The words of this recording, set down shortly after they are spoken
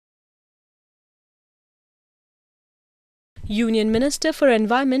Union Minister for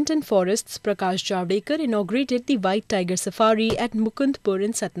Environment and Forests Prakash Javdekar inaugurated the White Tiger Safari at Mukundpur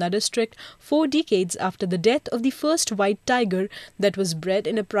in Satna district 4 decades after the death of the first white tiger that was bred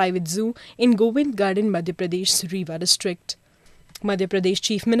in a private zoo in Govindgarh in Madhya Pradesh's Rewa district. Madhya Pradesh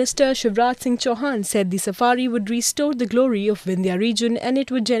Chief Minister Shivraj Chouhan said the safari would restore the glory of Vindhya region and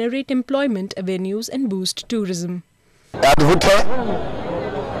it would generate employment avenues and boost tourism. अद्भुत है।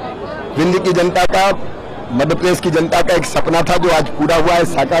 विंध्य की जनता का, मध्य प्रदेश की जनता का एक सपना था जो आज पूरा हुआ है,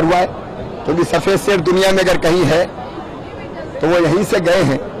 साकार हुआ है। क्योंकि सफेद शेर दुनिया में अगर कहीं है तो वो यहीं से गए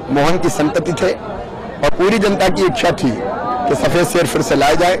हैं। मोहन की संतति थे और पूरी जनता की इच्छा थी कि सफेद शेर फिर से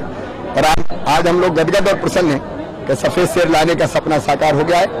लाया जाए। और आज हम लोग गदगद और प्रसन्न हैं कि सफेद शेर लाने का सपना साकार हो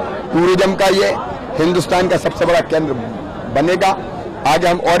गया है। टूरिज्म का ये हिंदुस्तान का सबसे बड़ा केंद्र बनेगा। आगे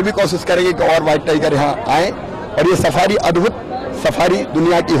हम और भी कोशिश करेंगे कि और व्हाइट टाइगर यहाँ आए और ये सफारी अद्भुत सफारी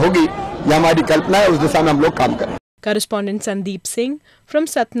दुनिया की होगी। ये हमारी कल्पना है, उस दिशा में हम लोग काम करें। Correspondent Sandeep Singh from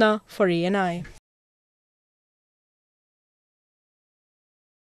Satna for ANI.